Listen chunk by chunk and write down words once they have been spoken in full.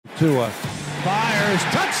Tua fires,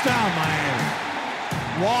 touchdown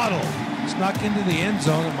Miami. Waddle snuck into the end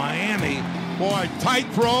zone of Miami. Boy, tight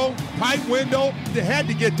throw, tight window. They had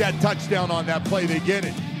to get that touchdown on that play. They get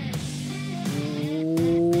it.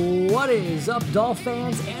 What is up,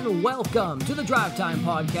 Dolphins, and welcome to the Drive Time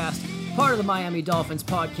Podcast, part of the Miami Dolphins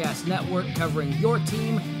Podcast Network, covering your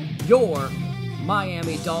team, your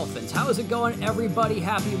Miami Dolphins. How is it going, everybody?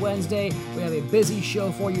 Happy Wednesday. We have a busy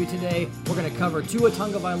show for you today. We're going to cover Tua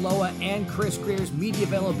Tagovailoa and Chris Grier's media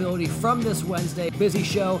availability from this Wednesday. Busy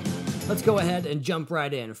show. Let's go ahead and jump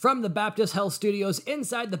right in. From the Baptist Health Studios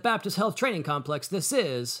inside the Baptist Health Training Complex, this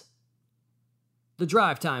is the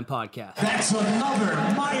Drive Time Podcast. That's another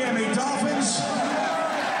Miami Dolphins.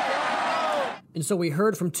 And so we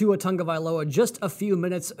heard from Tua Tagovailoa just a few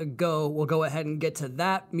minutes ago. We'll go ahead and get to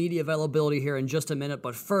that media availability here in just a minute.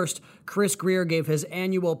 But first, Chris Grier gave his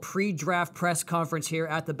annual pre-draft press conference here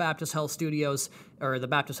at the Baptist Health Studios, or the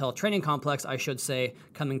Baptist Health Training Complex, I should say,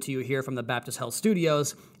 coming to you here from the Baptist Health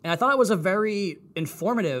Studios. And I thought it was a very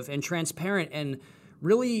informative and transparent and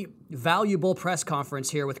really valuable press conference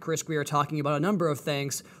here with Chris Grier talking about a number of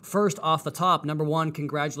things. First, off the top, number one,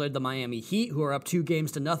 congratulated the Miami Heat, who are up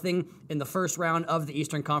 2-0 in the first round of the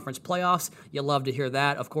Eastern Conference playoffs. You'll love to hear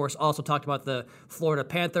that. Of course, also talked about the Florida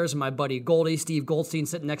Panthers and my buddy Goldie, Steve Goldstein,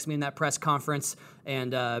 sitting next to me in that press conference,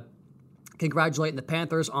 and congratulating the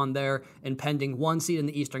Panthers on their impending 1 seed in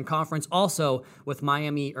the Eastern Conference. Also, with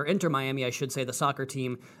Miami, or Inter Miami, I should say, the soccer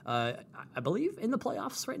team, I believe in the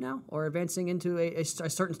playoffs right now, or advancing into a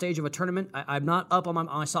certain stage of a tournament. I'm not up on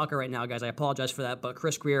my soccer right now, guys. I apologize for that. But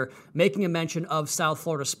Chris Grier making a mention of South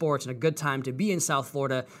Florida sports, and a good time to be in South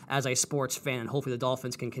Florida as a sports fan. And hopefully the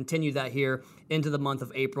Dolphins can continue that here into the month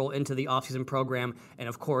of April, into the offseason program, and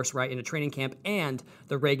of course, right into training camp and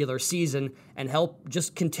the regular season, and help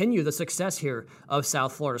just continue the success here of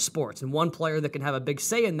South Florida sports. And one player that can have a big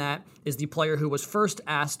say in that is the player who was first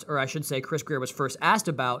asked, or I should say Chris Grier was first asked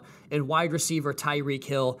about, in wide receiver Tyreek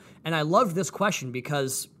Hill. And I loved this question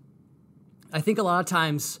because I think a lot of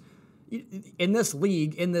times in this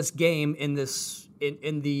league, in this game, in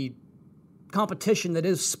the competition that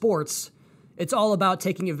is sports, it's all about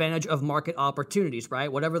taking advantage of market opportunities,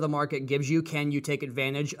 right? Whatever the market gives you, can you take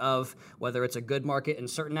advantage of, whether it's a good market in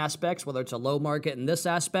certain aspects, whether it's a low market in this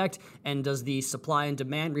aspect, and does the supply and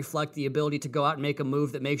demand reflect the ability to go out and make a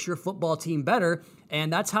move that makes your football team better?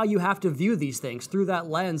 And that's how you have to view these things, through that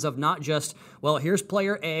lens of not just, well, here's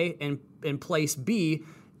player A and in place B.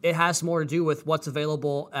 It has more to do with what's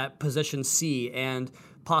available at position C and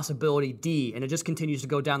possibility D, and it just continues to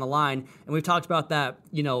go down the line. And we've talked about that,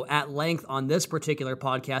 at length on this particular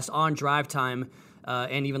podcast, on Drive Time,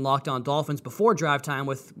 and even Locked On Dolphins before Drive Time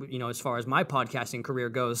with, as far as my podcasting career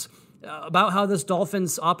goes, about how this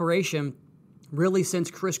Dolphins operation, really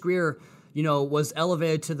since Chris Grier, was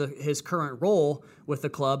elevated to his current role with the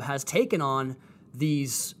club, has taken on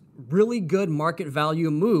these really good market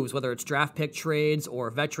value moves, whether it's draft pick trades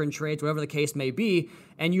or veteran trades, whatever the case may be.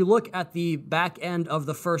 And you look at the back end of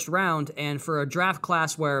the first round, and for a draft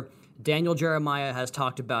class where Daniel Jeremiah has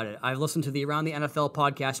talked about it, I've listened to the Around the NFL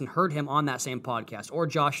podcast and heard him on that same podcast, or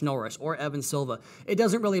Josh Norris, or Evan Silva. It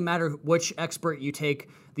doesn't really matter which expert you take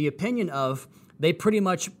the opinion of. They pretty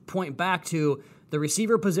much point back to the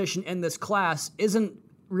receiver position in this class isn't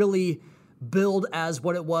really billed as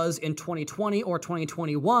what it was in 2020 or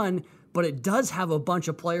 2021, but it does have a bunch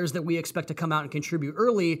of players that we expect to come out and contribute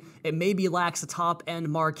early. It maybe lacks a top-end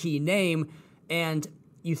marquee name, and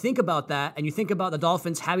you think about that, and you think about the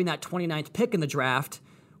Dolphins having that 29th pick in the draft.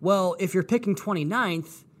 Well, if you're picking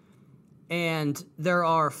 29th, and there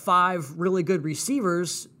are 5 really good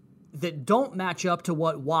receivers that don't match up to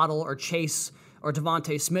what Waddle or Chase or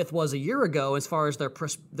Devontae Smith was a year ago as far as their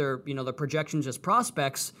projections as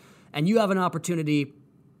prospects, and you have an opportunity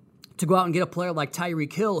to go out and get a player like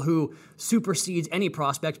Tyreek Hill who supersedes any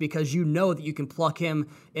prospect, because you know that you can pluck him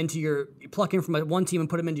from one team and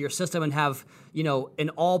put him into your system and have, an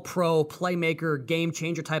all-pro playmaker,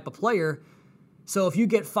 game-changer type of player. So if you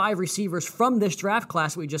get 5 receivers from this draft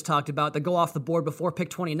class we just talked about that go off the board before pick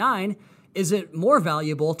 29, is it more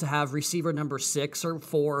valuable to have receiver number 6 or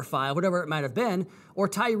 4 or 5, whatever it might have been, or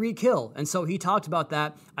Tyreek Hill? And so he talked about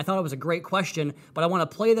that. I thought it was a great question, but I want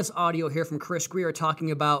to play this audio here from Chris Grier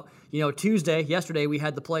talking about, yesterday we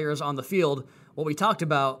had the players on the field, what we talked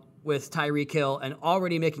about with Tyreek Hill, and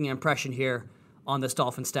already making an impression here on this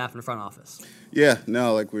Dolphin staff and front office. Yeah,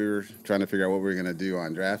 no, like we were trying to figure out what we were going to do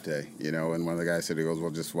on draft day, and one of the guys said, he goes, well,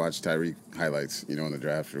 just watch Tyreek highlights, in the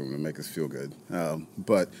draft room and make us feel good.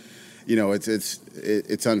 But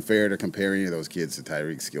it's unfair to compare any of those kids to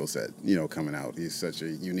Tyreek's skill set, coming out. He's such a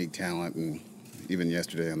unique talent, and even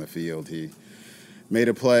yesterday on the field, he made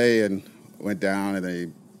a play and went down, and then he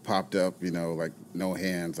popped up, like no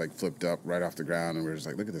hands, like flipped up right off the ground, and we were just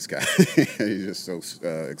like, look at this guy. He's just so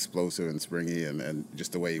explosive and springy, and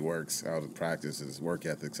just the way he works out in practice, his work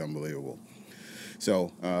ethic's unbelievable.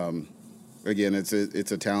 So, again, it's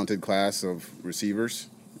a talented class of receivers,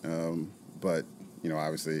 but,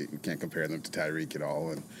 obviously we can't compare them to Tyreek at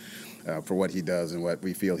all, and for what he does and what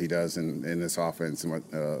we feel he does in this offense and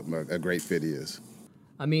what a great fit he is.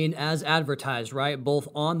 I mean, as advertised, right? Both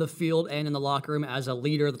on the field and in the locker room, as a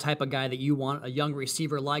leader, the type of guy that you want a young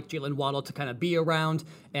receiver like Jaylen Waddle to kind of be around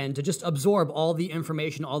and to just absorb all the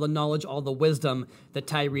information, all the knowledge, all the wisdom that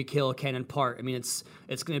Tyreek Hill can impart. I mean, it's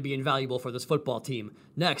going to be invaluable for this football team.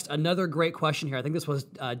 Next, another great question here. I think this was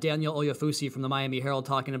Daniel Oyefusi from the Miami Herald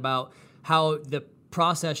talking about how the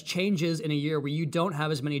process changes in a year where you don't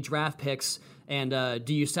have as many draft picks. And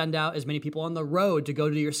do you send out as many people on the road to go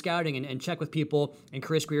to your scouting and check with people? And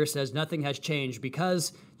Chris Grier says nothing has changed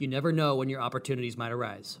because you never know when your opportunities might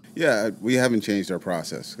arise. Yeah, we haven't changed our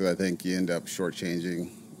process because I think you end up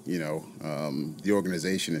shortchanging, the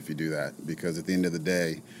organization if you do that. Because at the end of the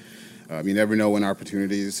day, you never know when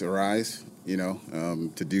opportunities arise,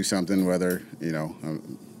 to do something, whether,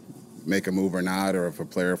 make a move or not, or if a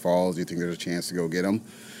player falls, you think there's a chance to go get them.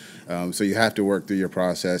 So you have to work through your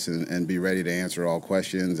process and be ready to answer all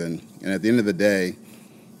questions. And at the end of the day,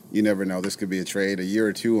 you never know. This could be a trade a year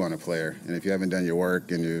or two on a player. And if you haven't done your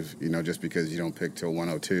work and just because you don't pick till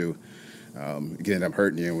 102, it can end up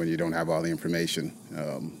hurting you when you don't have all the information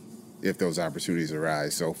if those opportunities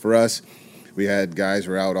arise. So for us, we had guys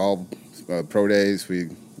were out all pro days.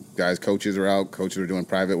 Coaches are out. Coaches are doing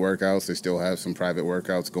private workouts. They still have some private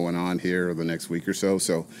workouts going on here over the next week or so.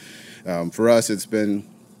 So for us, it's been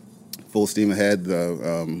full steam ahead.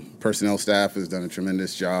 The personnel staff has done a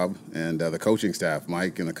tremendous job, and the coaching staff,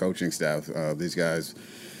 Mike and the coaching staff, these guys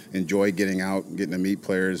enjoy getting out, getting to meet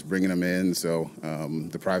players, bringing them in. So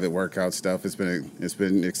the private workout stuff, it's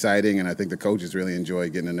been exciting, and I think the coaches really enjoy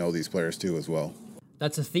getting to know these players too as well.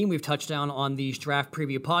 That's a theme we've touched on these draft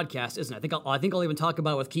preview podcasts, isn't it? I think I'll even talk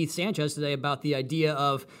about it with Keith Sanchez today about the idea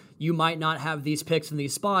of you might not have these picks in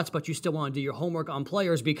these spots, but you still want to do your homework on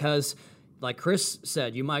players because, like Chris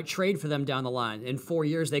said, you might trade for them down the line. In 4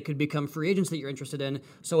 years, they could become free agents that you're interested in.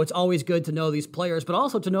 So it's always good to know these players, but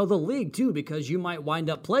also to know the league, too, because you might wind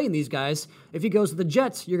up playing these guys. If he goes to the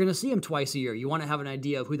Jets, you're going to see him twice a year. You want to have an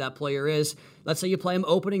idea of who that player is. Let's say you play him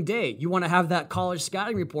opening day. You want to have that college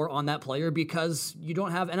scouting report on that player because you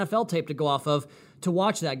don't have NFL tape to go off of to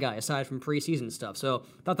watch that guy aside from preseason stuff. So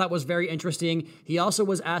I thought that was very interesting. He also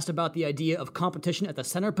was asked about the idea of competition at the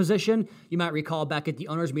center position. You might recall back at the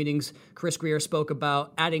owners' meetings, Chris Grier spoke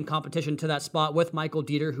about adding competition to that spot with Michael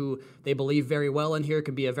Dieter, who they believe very well in here,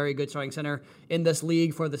 could be a very good starting center in this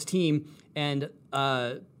league for this team. And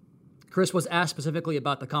Chris was asked specifically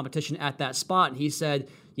about the competition at that spot, and he said,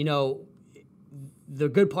 the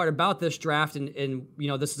good part about this draft, and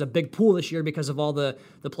this is a big pool this year because of all the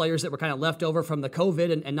players that were kind of left over from the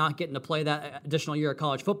COVID and not getting to play that additional year of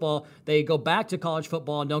college football. They go back to college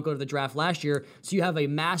football and don't go to the draft last year. So you have a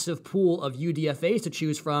massive pool of UDFAs to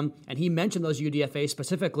choose from. And he mentioned those UDFAs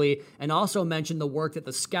specifically and also mentioned the work that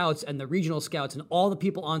the scouts and the regional scouts and all the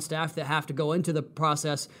people on staff that have to go into the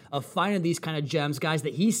process of finding these kind of gems, guys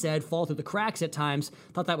that he said fall through the cracks at times.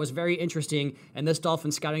 Thought that was very interesting. And this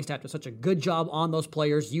Dolphins scouting staff does such a good job on those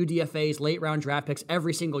players, UDFAs, late round draft picks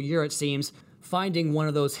every single year, it seems, finding one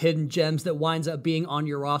of those hidden gems that winds up being on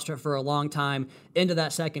your roster for a long time into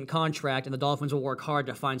that second contract, and the Dolphins will work hard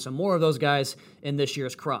to find some more of those guys in this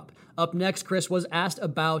year's crop. Up next, Chris was asked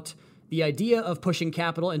about the idea of pushing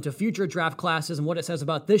capital into future draft classes and what it says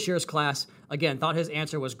about this year's class. Again, thought his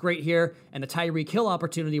answer was great here, and the Tyreek Hill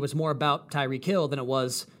opportunity was more about Tyreek Hill than it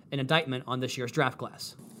was an indictment on this year's draft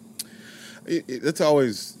class. It's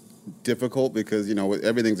always difficult because,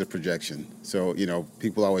 everything's a projection. So,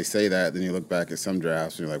 people always say that, then you look back at some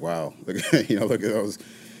drafts and you're like, wow, look at those,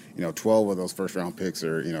 12 of those first round picks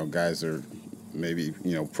are, guys are maybe,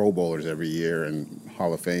 Pro Bowlers every year and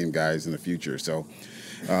Hall of Fame guys in the future. So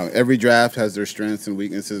every draft has their strengths and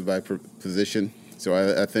weaknesses by position. So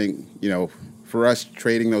I think, for us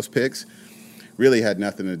trading those picks really had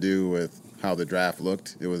nothing to do with how the draft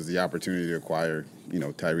looked. It was the opportunity to acquire,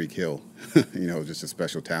 Tyreek Hill, just a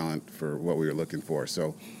special talent for what we were looking for.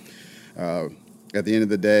 So at the end of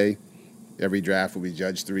the day, every draft will be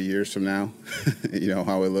judged 3 years from now,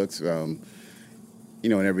 how it looks. And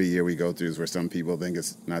every year we go through is where some people think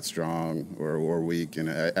it's not strong or weak. And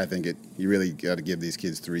I think you really got to give these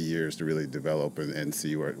kids 3 years to really develop and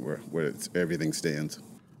see where everything stands.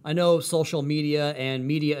 I know social media and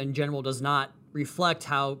media in general does not reflect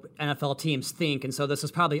how NFL teams think. And so this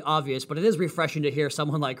is probably obvious, but it is refreshing to hear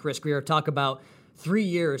someone like Chris Grier talk about 3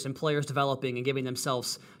 years and players developing and giving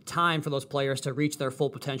themselves time for those players to reach their full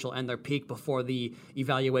potential and their peak before the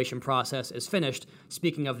evaluation process is finished.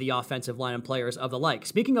 Speaking of the offensive line and players of the like.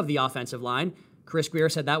 Speaking of the offensive line, Chris Grier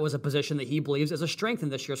said that was a position that he believes is a strength in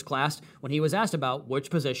this year's class when he was asked about which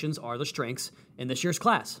positions are the strengths in this year's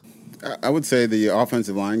class. I would say the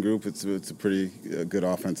offensive line group, it's a pretty good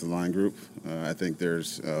offensive line group. I think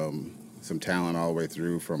there's some talent all the way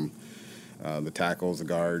through from the tackles, the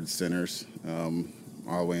guards, centers,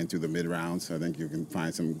 all the way into the mid-rounds. I think you can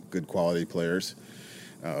find some good quality players.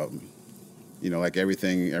 Like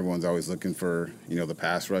everything, everyone's always looking for, the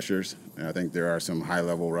pass rushers. And I think there are some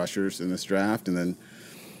high-level rushers in this draft. And then,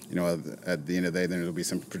 at the end of the day, then there'll be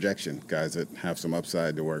some projection, guys that have some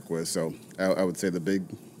upside to work with. So I would say the big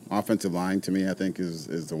offensive line, to me, I think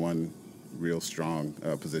is the one real strong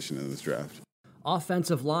position in this draft.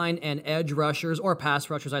 Offensive line and edge rushers, or pass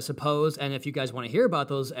rushers, I suppose. And if you guys want to hear about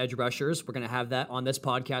those edge rushers, we're going to have that on this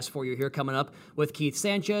podcast for you here coming up with Keith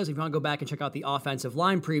Sanchez. If you want to go back and check out the offensive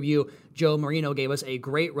line preview, Joe Marino gave us a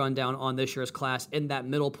great rundown on this year's class in that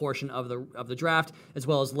middle portion of the draft, as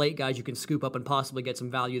well as late guys you can scoop up and possibly get some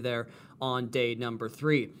value there on day number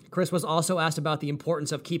 3. Chris was also asked about the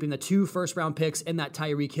importance of keeping the 2 first-round picks in that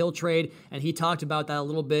Tyreek Hill trade, and he talked about that a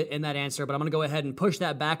little bit in that answer, but I'm going to go ahead and push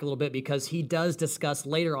that back a little bit because he does discuss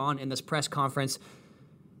later on in this press conference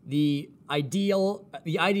the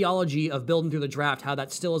ideology of building through the draft, how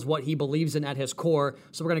that still is what he believes in at his core.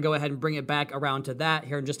 So we're going to go ahead and bring it back around to that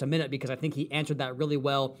here in just a minute because I think he answered that really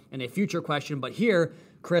well in a future question. But here,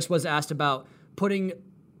 Chris was asked about putting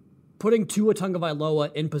Tua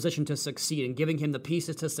Tagovailoa in position to succeed and giving him the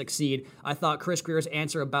pieces to succeed. I thought Chris Grier's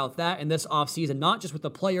answer about that in this offseason, not just with the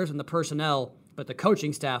players and the personnel, but the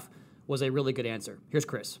coaching staff, was a really good answer. Here's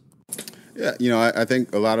Chris. Yeah, I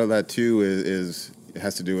think a lot of that, too, it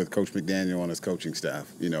has to do with Coach McDaniel and his coaching staff,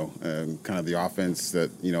 kind of the offense that,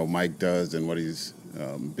 Mike does and what he's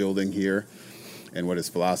building here and what his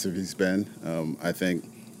philosophy's been. I think,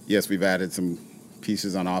 yes, we've added some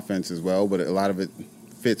pieces on offense as well, but a lot of it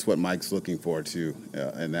fits what Mike's looking for too,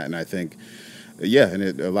 and I think,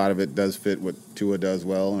 a lot of it does fit what Tua does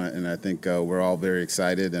well, and I think we're all very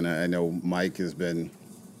excited, and I know Mike has been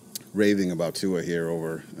raving about Tua here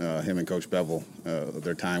over him and Coach Bevel,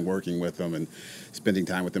 their time working with him and spending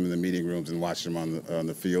time with him in the meeting rooms and watching him on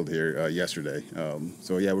the field here yesterday.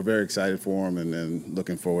 We're very excited for him and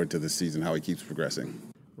looking forward to this season, how he keeps progressing.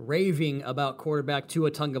 Raving about quarterback Tua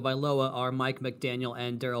Tagovailoa are Mike McDaniel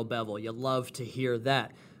and Darrell Bevel. You love to hear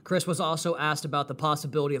that. Chris was also asked about the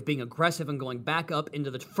possibility of being aggressive and going back up into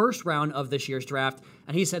the first round of this year's draft,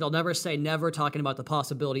 and he said he'll never say never, talking about the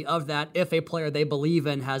possibility of that if a player they believe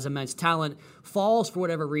in has immense talent, falls for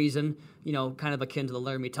whatever reason, kind of akin to the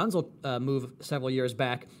Laramie Tunsil move several years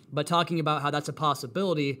back, but talking about how that's a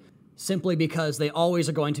possibility simply because they always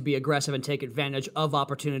are going to be aggressive and take advantage of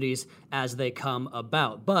opportunities as they come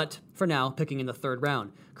about. But for now, picking in the 3rd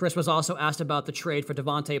round. Chris was also asked about the trade for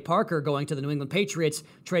Devontae Parker going to the New England Patriots,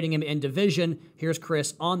 trading him in division. Here's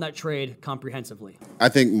Chris on that trade comprehensively. I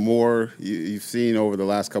think you've seen over the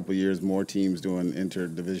last couple of years more teams doing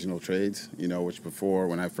interdivisional trades, which before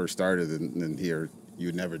when I first started and here,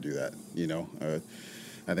 you'd never do that,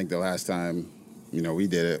 I think the last time we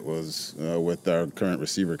did it was with our current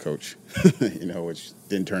receiver coach, which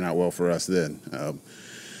didn't turn out well for us then.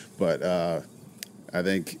 But I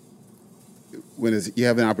think when you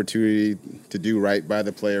have an opportunity to do right by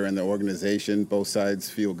the player and the organization, both sides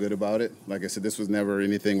feel good about it. Like I said, this was never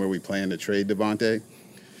anything where we planned to trade Devontae.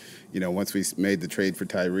 Once we made the trade for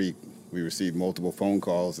Tyreek, we received multiple phone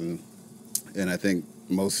calls, and I think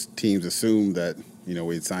most teams assumed that,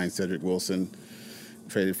 we'd signed Cedric Wilson,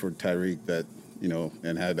 traded for Tyreek, that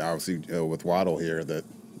and had obviously with Waddle here that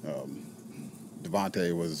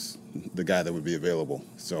Devontae was the guy that would be available.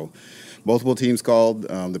 So multiple teams called.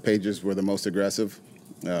 The Patriots were the most aggressive.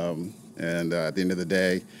 And at the end of the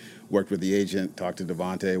day, worked with the agent, talked to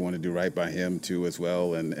Devontae, wanted to do right by him too as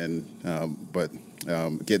well. But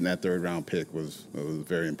getting that 3rd round pick was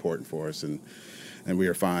very important for us. And we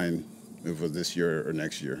are fine if it was this year or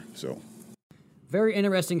next year. So. Very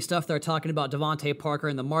interesting stuff there, talking about Devontae Parker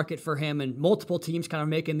and the market for him, and multiple teams kind of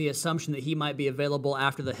making the assumption that he might be available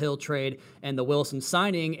after the Hill trade and the Wilson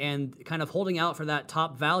signing, and kind of holding out for that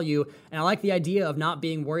top value. And I like the idea of not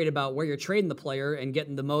being worried about where you're trading the player and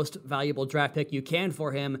getting the most valuable draft pick you can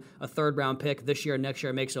for him. A 3rd round pick this year, next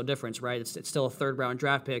year, makes no difference, right? It's still a 3rd round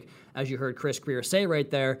draft pick, as you heard Chris Grier say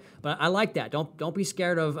right there. But I like that. Don't be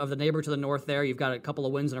scared of the neighbor to the north there. You've got a couple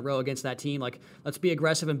of wins in a row against that team. Like, let's be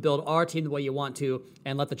aggressive and build our team the way you want to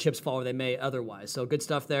and let the chips fall where they may otherwise. So good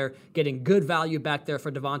stuff there. Getting good value back there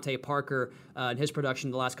for Devontae Parker in his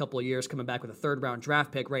production the last couple of years, coming back with a third-round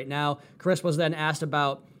draft pick right now. Chris was then asked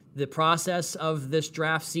about the process of this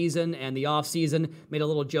draft season and the off season, made a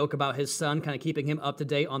little joke about his son, kind of keeping him up to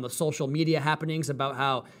date on the social media happenings about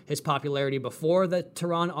how his popularity before the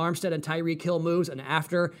Teron Armstead and Tyreek Hill moves and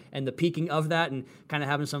after, and the peaking of that, and kind of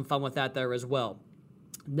having some fun with that there as well.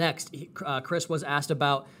 Next, Chris was asked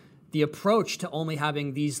about the approach to only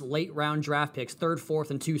having these late round draft picks, 3rd,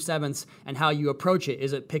 4th, and 2 7ths, and how you approach it.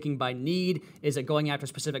 Is it picking by need? Is it going after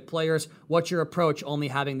specific players? What's your approach only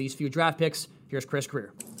having these few draft picks? Here's Chris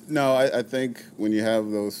Greer. No, I think when you have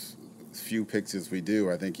those few picks as we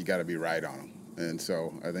do, I think you got to be right on them. And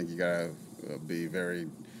so I think you got to be very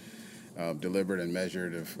deliberate and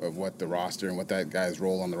measured of what the roster and what that guy's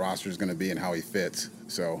role on the roster is going to be and how he fits.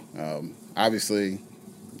 So obviously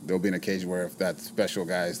there'll be an occasion where if that special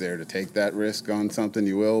guy is there to take that risk on something,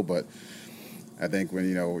 you will. But I think when,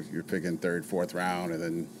 you're picking 3rd, 4th round and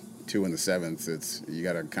then 2 in the 7th, you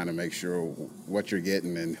got to kind of make sure what you're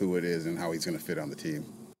getting and who it is and how he's going to fit on the team.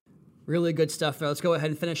 Really good stuff there. Let's go ahead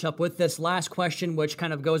and finish up with this last question, which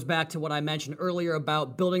kind of goes back to what I mentioned earlier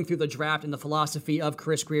about building through the draft and the philosophy of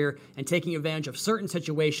Chris Greer and taking advantage of certain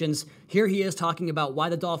situations. Here he is talking about why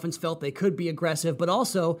the Dolphins felt they could be aggressive, but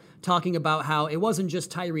also talking about how it wasn't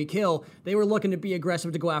just Tyreek Hill. They were looking to be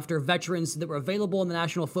aggressive to go after veterans that were available in the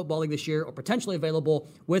National Football League this year or potentially available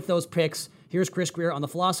with those picks. Here's Chris Greer on the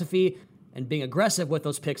philosophy and being aggressive with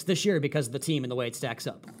those picks this year because of the team and the way it stacks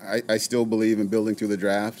up. I still believe in building through the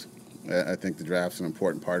draft. I think the draft's an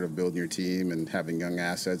important part of building your team and having young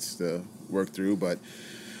assets to work through, but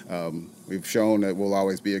we've shown that we'll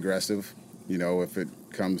always be aggressive, if it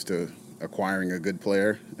comes to acquiring a good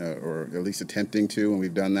player or at least attempting to, and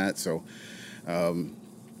we've done that. So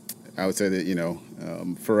I would say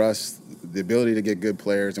that, for us, the ability to get good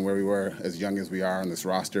players and where we were as young as we are on this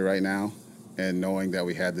roster right now, and knowing that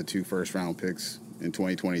we had the 2 first-round picks in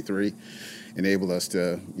 2023 enabled us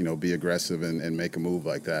to, be aggressive and make a move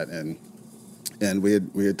like that. And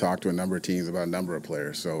we had talked to a number of teams about a number of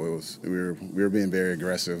players. So we were being very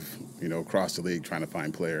aggressive, across the league trying to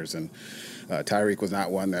find players. And Tyreek was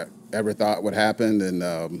not one that ever thought would happen. And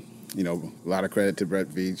a lot of credit to Brett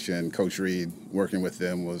Veach and Coach Reed. Working with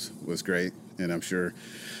them was great. And I'm sure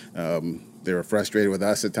they were frustrated with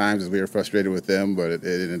us at times as we were frustrated with them, but it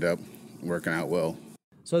ended up working out well.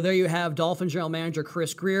 So there you have Dolphins General Manager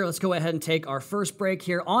Chris Greer. Let's go ahead and take our first break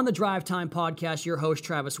here on the Drive Time Podcast. Your host,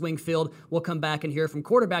 Travis Wingfield. We'll come back and hear from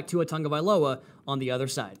quarterback Tua Tagovailoa on the other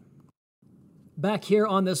side. Back here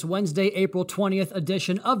on this Wednesday, April 20th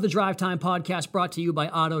edition of the Drive Time Podcast, brought to you by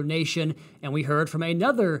Auto Nation. And we heard from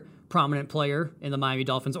another prominent player in the Miami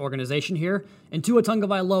Dolphins organization here, and Tua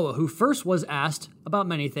Tagovailoa, who first was asked about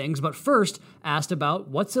many things, but first asked about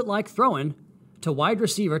what's it like throwing to wide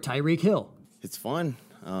receiver Tyreek Hill. It's fun.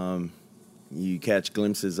 You catch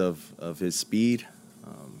glimpses of his speed,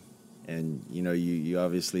 and you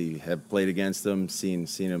obviously have played against him, seen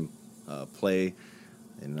him play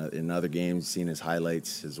in other games, seen his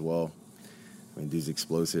highlights as well. I mean, dude's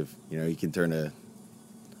explosive. He can turn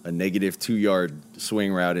a negative 2-yard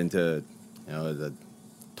swing route into the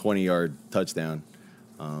 20-yard touchdown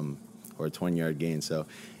or a 20-yard gain. So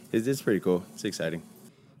it's pretty cool. It's exciting.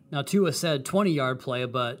 Now, Tua said 20-yard play,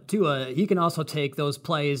 but Tua, he can also take those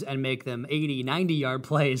plays and make them 80, 90-yard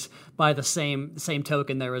plays by the same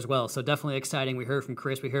token there as well. So definitely exciting. We heard from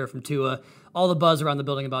Chris. We heard from Tua. All the buzz around the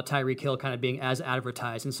building about Tyreek Hill kind of being as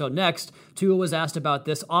advertised. And so next, Tua was asked about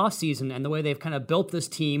this offseason and the way they've kind of built this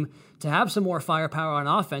team to have some more firepower on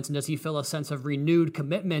offense, and does he feel a sense of renewed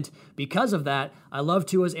commitment because of that? I love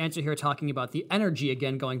Tua's answer here, talking about the energy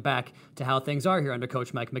again, going back to how things are here under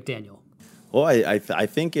Coach Mike McDaniel. Well, I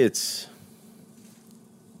think it's,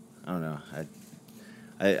 I don't know.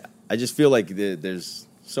 I just feel like there's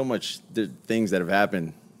so much things that have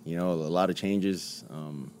happened, a lot of changes,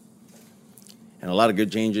 and a lot of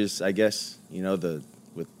good changes, I guess, with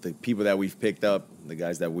the people that we've picked up, the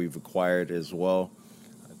guys that we've acquired as well.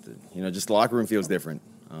 Just the locker room feels different,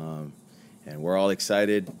 and we're all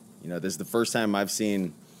excited. This is the first time I've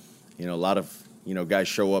seen, a lot of, guys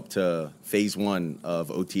show up to phase 1 of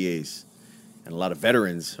OTAs. And a lot of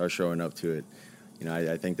veterans are showing up to it.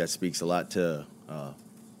 I think that speaks a lot to,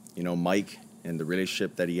 Mike and the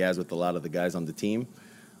relationship that he has with a lot of the guys on the team,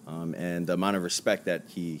 and the amount of respect that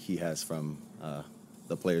he has from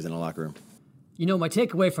the players in the locker room. My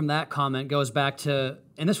takeaway from that comment goes back to,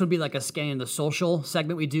 and this would be like a scan the social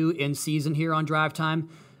segment we do in season here on Drive Time,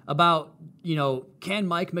 about, can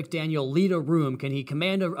Mike McDaniel lead a room? Can he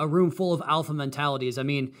command a room full of alpha mentalities? I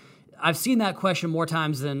mean, I've seen that question more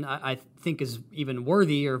times than I think is even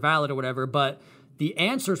worthy or valid or whatever, but the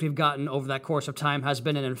answers we've gotten over that course of time has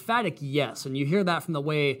been an emphatic yes. And you hear that from the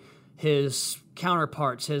way his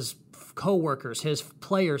counterparts, his co-workers, his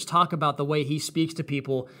players talk about the way he speaks to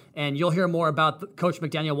people. And you'll hear more about Coach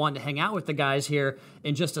McDaniel wanting to hang out with the guys here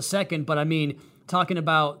in just a second. But I mean, talking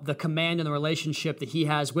about the command and the relationship that he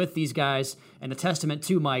has with these guys and a testament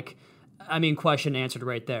to Mike, I mean, question answered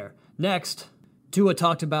right there. Next, Tua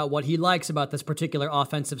talked about what he likes about this particular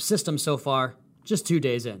offensive system so far, just 2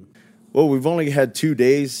 days in. Well, we've only had 2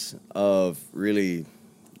 days of really,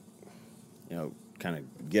 kind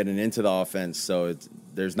of getting into the offense, so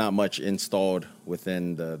there's not much installed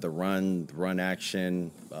within the run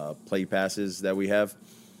action, play passes that we have.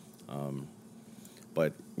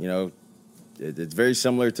 But it's very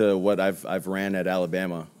similar to what I've ran at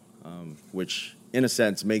Alabama, which in a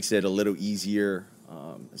sense makes it a little easier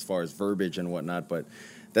as far as verbiage and whatnot. But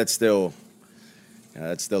that's still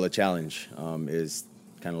a challenge. Is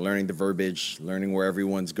kind of learning the verbiage, learning where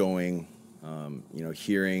everyone's going,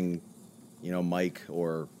 hearing, Mike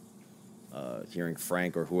or hearing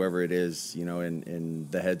Frank or whoever it is, in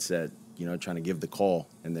the headset, trying to give the call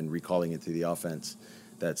and then recalling it to the offense.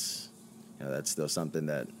 That's still something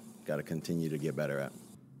that got to continue to get better at.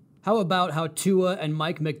 How about how Tua and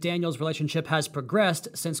Mike McDaniel's relationship has progressed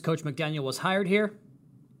since Coach McDaniel was hired here?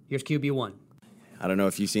 Here's QB1. I don't know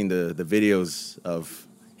if you've seen the videos of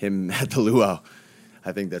him at the luau.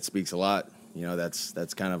 I think that speaks a lot.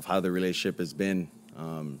 That's kind of how the relationship has been.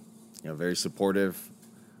 Very supportive.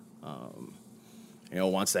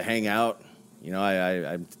 Wants to hang out.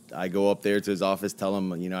 I go up there to his office, tell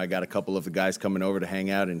him, I got a couple of the guys coming over to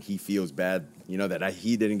hang out, and he feels bad, that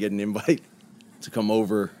he didn't get an invite to come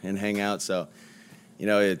over and hang out. So,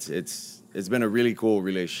 it's been a really cool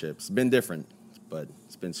relationship. It's been different, but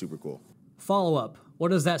it's been super cool. Follow-up. What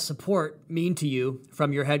does that support mean to you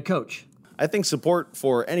from your head coach? I think support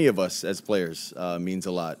for any of us as players means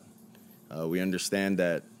a lot. We understand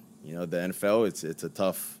that, the NFL, it's a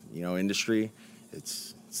tough, industry.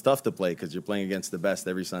 It's tough to play because you're playing against the best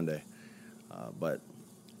every Sunday. But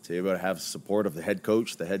to be able to have support of the head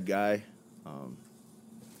coach, the head guy,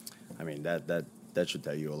 that should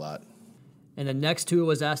tell you a lot. And then next, Tua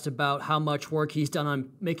was asked about how much work he's done on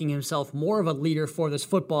making himself more of a leader for this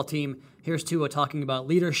football team. Here's Tua talking about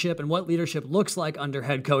leadership and what leadership looks like under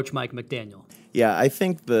head coach Mike McDaniel. Yeah, I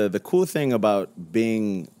think the cool thing about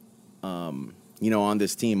being, on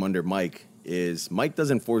this team under Mike is Mike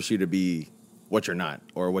doesn't force you to be what you're not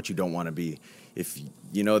or what you don't want to be. If,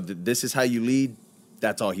 this is how you lead,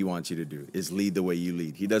 that's all he wants you to do is lead the way you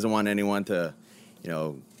lead. He doesn't want anyone to,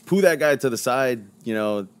 poo that guy to the side,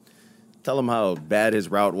 tell him how bad his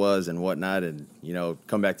route was and whatnot and,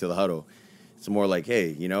 come back to the huddle. It's more like,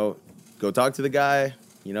 hey, go talk to the guy,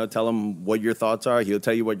 tell him what your thoughts are. He'll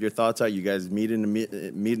tell you what your thoughts are. You guys meet in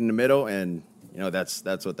the middle, and,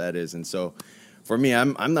 that's what that is. And so for me,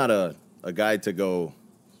 I'm not a guy to go,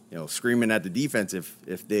 screaming at the defense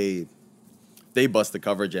if they bust the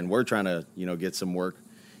coverage and we're trying to, get some work.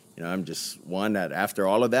 I'm just one that after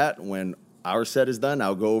all of that, when our set is done,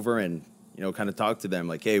 I'll go over and, kind of talk to them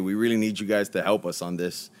like, hey, we really need you guys to help us on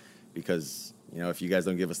this because, if you guys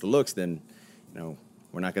don't give us the looks, then,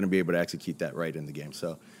 we're not going to be able to execute that right in the game.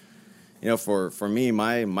 So, for me,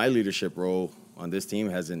 my leadership role on this team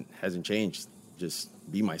hasn't changed. Just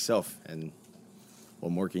be myself. And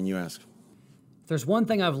what more can you ask? There's one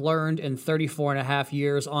thing I've learned in 34 and a half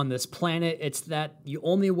years on this planet. It's that the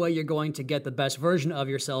only way you're going to get the best version of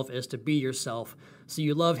yourself is to be yourself. So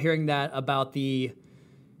you love hearing that about the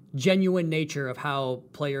genuine nature of how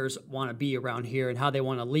players want to be around here and how they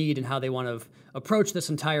want to lead and how they want to approach this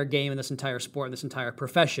entire game and this entire sport and this entire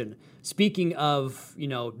profession. Speaking of,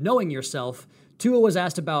 knowing yourself, Tua was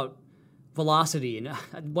asked about velocity.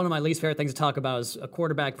 And one of my least favorite things to talk about is a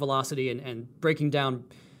quarterback velocity and breaking down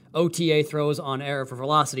OTA throws on air for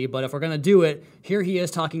velocity. But if we're going to do it, here he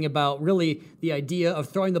is talking about really the idea of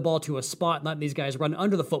throwing the ball to a spot and letting these guys run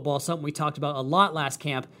under the football, something we talked about a lot last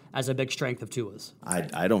camp as a big strength of Tua's.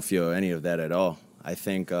 I don't feel any of that at all. I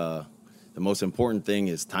think the most important thing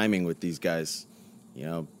is timing with these guys.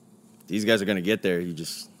 These guys are going to get there. You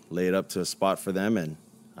just lay it up to a spot for them and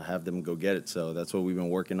have them go get it. So that's what we've been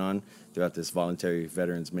working on throughout this voluntary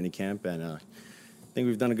veterans minicamp, and I think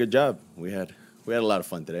we've done a good job. We had a lot of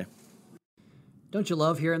fun today. Don't you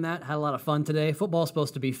love hearing that? Had a lot of fun today. Football's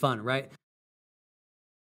supposed to be fun, right?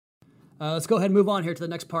 Let's go ahead and move on here to the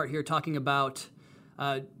next part here, talking about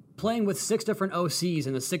playing with 6 different OCs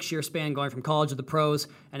in a 6-year span going from college to the pros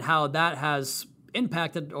and how that has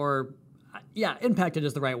impacted or impacted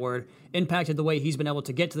is the right word, impacted the way he's been able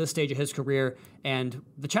to get to this stage of his career and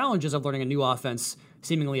the challenges of learning a new offense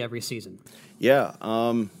seemingly every season? Yeah.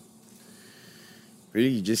 Really,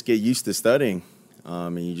 you just get used to studying,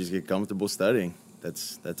 and you just get comfortable studying.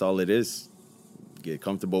 That's all it is. Get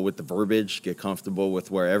comfortable with the verbiage, get comfortable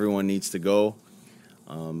with where everyone needs to go.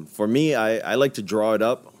 For me, I like to draw it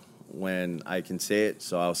up when I can say it,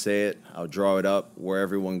 so I'll say it. I'll draw it up where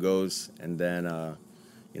everyone goes, and then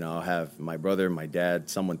I'll have my brother, my dad,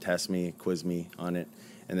 someone test me, quiz me on it,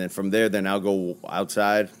 and then from there, then I'll go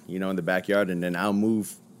outside, in the backyard, and then I'll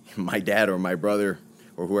move my dad or my brother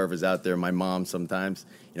or whoever's out there, my mom sometimes.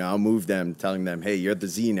 I'll move them, telling them, hey, you're the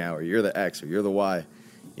Z now, or you're the X, or you're the Y,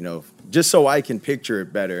 just so I can picture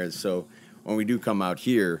it better. And so when we do come out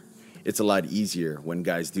here, it's a lot easier when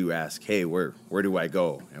guys do ask, hey, where do I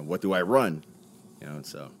go and what do I run?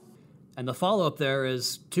 And the follow-up there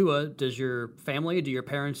is, Tua, do your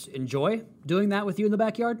parents enjoy doing that with you in the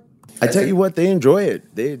backyard? I tell you what, they enjoy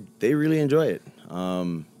it. They really enjoy it.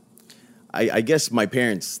 I guess my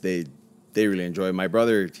parents, they really enjoy it. My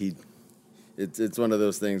brother, it's one of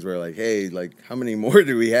those things where like, hey, like how many more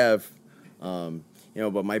do we have?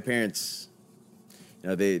 But my parents,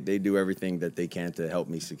 they do everything that they can to help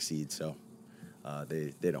me succeed. So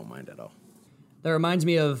they don't mind at all. That reminds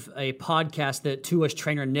me of a podcast that Tua's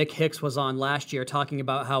trainer Nick Hicks was on last year, talking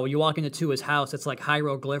about how when you walk into Tua's house, it's like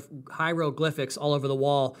hieroglyphics all over the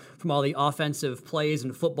wall from all the offensive plays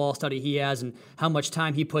and football study he has and how much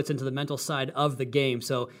time he puts into the mental side of the game.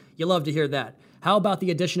 So you love to hear that. How about the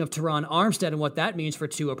addition of Terron Armstead and what that means for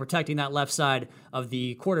Tua protecting that left side of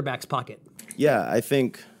the quarterback's pocket? Yeah, I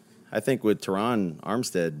think with Terron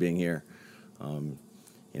Armstead being here,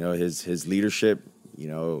 his leadership,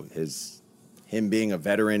 him being a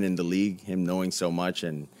veteran in the league, him knowing so much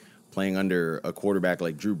and playing under a quarterback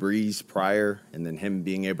like Drew Brees prior, and then him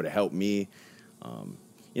being able to help me,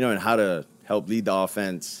 and how to help lead the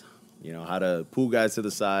offense, how to pull guys to the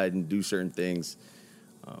side and do certain things.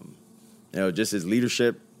 Just his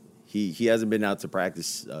leadership. He hasn't been out to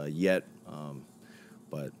practice yet,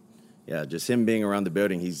 but yeah, just him being around the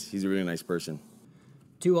building, he's a really nice person.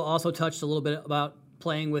 Tua also touched a little bit about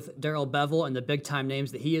playing with Darrell Bevell and the big-time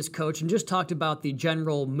names that he has coached, and just talked about the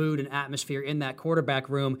general mood and atmosphere in that quarterback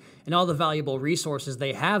room and all the valuable resources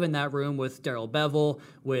they have in that room with Darrell Bevell,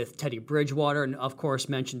 with Teddy Bridgewater, and of course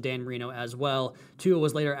mentioned Dan Marino as well. Tua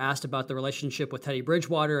was later asked about the relationship with Teddy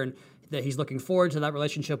Bridgewater and that he's looking forward to that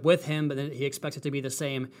relationship with him, but then he expects it to be the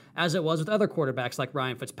same as it was with other quarterbacks like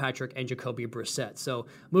Ryan Fitzpatrick and Jacoby Brissett. So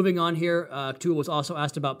moving on here, Tua was also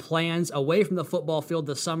asked about plans away from the football field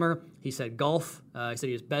this summer. He said golf. He said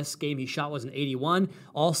his best game he shot was an 81,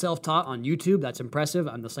 all self-taught on YouTube. That's impressive.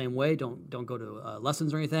 I'm the same way. Don't go to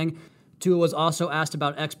lessons or anything. Tua was also asked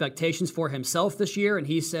about expectations for himself this year, and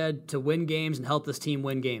he said to win games and help this team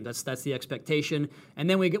win games. That's the expectation. And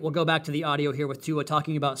then we'll go back to the audio here with Tua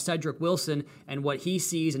talking about Cedric Wilson and what he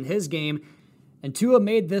sees in his game. And Tua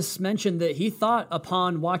made this mention that he thought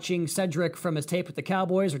upon watching Cedric from his tape with the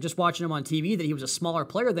Cowboys or just watching him on TV that he was a smaller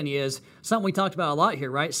player than he is. Something we talked about a lot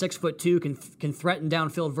here, right? 6'2", can threaten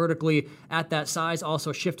downfield vertically at that size,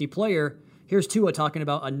 also shifty player. Here's Tua talking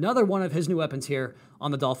about another one of his new weapons here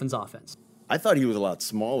on the Dolphins offense. I thought he was a lot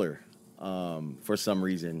smaller for some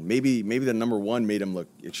reason. Maybe the number one made him look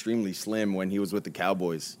extremely slim when he was with the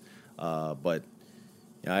Cowboys. But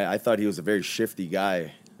I thought he was a very shifty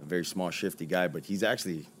guy, a very small, shifty guy. But he's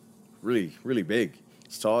actually really, really big.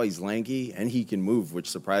 He's tall, he's lanky, and he can move, which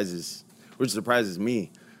surprises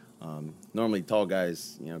me. Normally, tall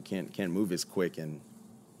guys, can't move as quick and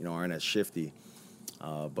aren't as shifty.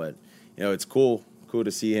 But it's cool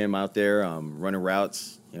to see him out there running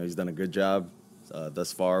routes. He's done a good job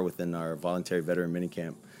thus far within our voluntary veteran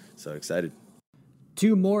minicamp. So excited.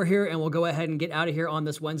 Two more here, and we'll go ahead and get out of here on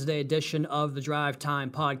this Wednesday edition of the Drive Time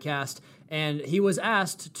podcast. And he was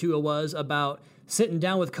asked, Tua was, about sitting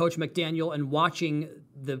down with Coach McDaniel and watching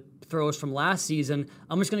the throws from last season.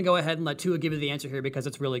 I'm just going to go ahead and let Tua give you the answer here because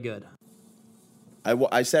it's really good.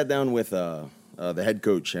 I sat down with the head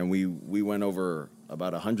coach, and we went over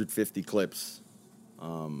about 150 clips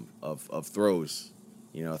of throws,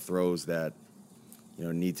 throws that,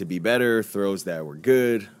 need to be better, throws that were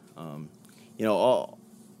good, all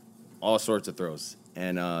sorts of throws.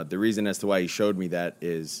 And the reason as to why he showed me that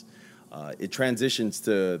is it transitions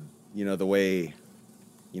to, the way,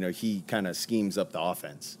 he kind of schemes up the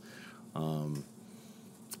offense. And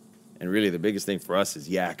really the biggest thing for us is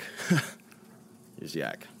yak. Is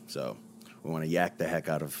yak. So we want to yak the heck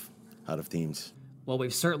out of teams. Well,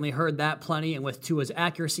 we've certainly heard that plenty, and with Tua's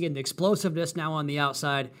accuracy and the explosiveness now on the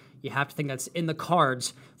outside, you have to think that's in the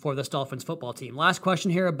cards for this Dolphins football team. Last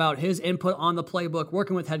question here about his input on the playbook,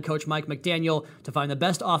 working with head coach Mike McDaniel to find the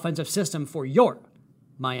best offensive system for your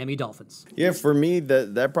Miami Dolphins. Yeah, for me,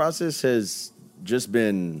 that process has just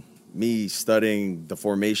been me studying the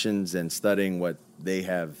formations and studying what they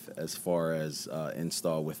have as far as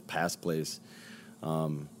install with pass plays.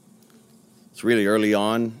 It's really early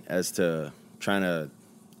on as to trying to,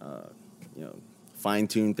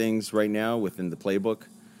 fine-tune things right now within the playbook.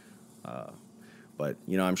 But,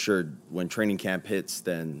 I'm sure when training camp hits,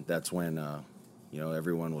 then that's when,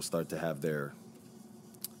 everyone will start to have their,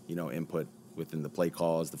 input within the play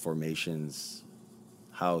calls, the formations,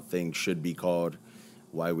 how things should be called,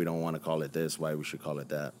 why we don't want to call it this, why we should call it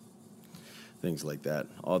that, things like that.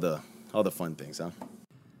 All the fun things, huh?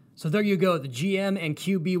 So there you go, the GM and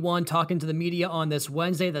QB1 talking to the media on this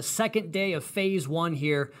Wednesday, the second day of Phase 1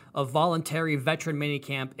 here of voluntary veteran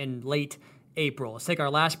minicamp in late April. Let's take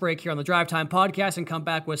our last break here on the Drive Time podcast and come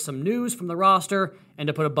back with some news from the roster and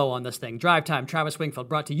to put a bow on this thing. Drive Time, Travis Wingfield,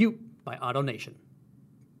 brought to you by Auto Nation.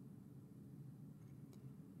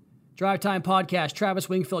 Drive Time Podcast, Travis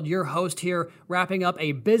Wingfield, your host here, wrapping up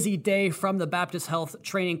a busy day from the Baptist Health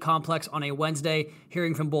Training Complex on a Wednesday,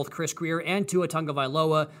 hearing from both Chris Grier and Tua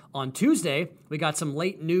Tagovailoa. On Tuesday, we got some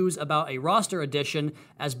late news about a roster addition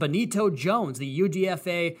as Benito Jones, the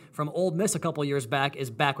UDFA from Ole Miss a couple years back, is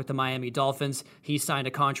back with the Miami Dolphins. He signed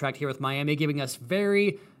a contract here with Miami, giving us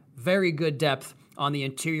very, very good depth on the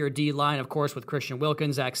interior D-line, of course, with Christian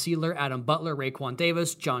Wilkins, Zach Sealer, Adam Butler, Raekwon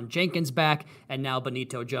Davis, John Jenkins back, and now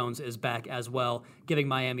Benito Jones is back as well, giving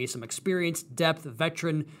Miami some experience, depth,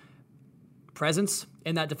 veteran presence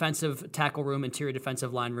in that defensive tackle room, interior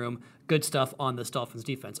defensive line room. Good stuff on this Dolphins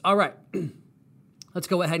defense. All right. Let's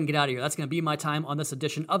go ahead and get out of here. That's going to be my time on this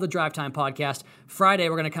edition of the Drive Time Podcast. Friday,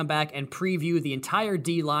 we're going to come back and preview the entire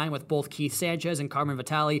D-line with both Keith Sanchez and Carmen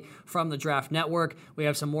Vitale from the Draft Network. We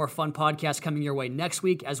have some more fun podcasts coming your way next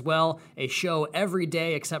week as well. A show every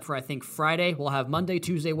day except for, I think, Friday. We'll have Monday,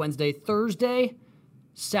 Tuesday, Wednesday, Thursday,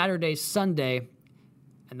 Saturday, Sunday,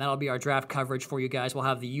 and that'll be our draft coverage for you guys. We'll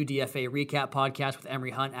have the UDFA recap podcast with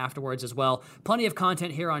Emory Hunt afterwards as well. Plenty of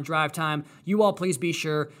content here on Drive Time. You all please be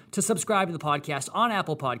sure to subscribe to the podcast on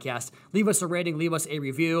Apple Podcasts. Leave us a rating, leave us a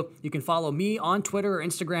review. You can follow me on Twitter or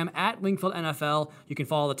Instagram at Wingfield NFL. You can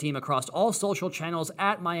follow the team across all social channels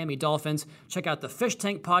at Miami Dolphins. Check out the Fish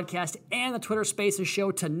Tank podcast and the Twitter Spaces show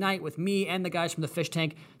tonight with me and the guys from the Fish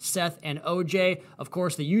Tank, Seth and OJ. Of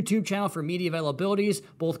course, the YouTube channel for media availabilities.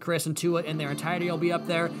 Both Chris and Tua in their entirety will be up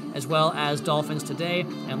there, as well as Dolphins Today.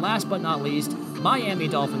 And last but not least,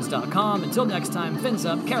 MiamiDolphins.com. Until next time, fins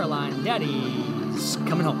up, Caroline, Daddy's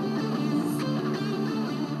coming home.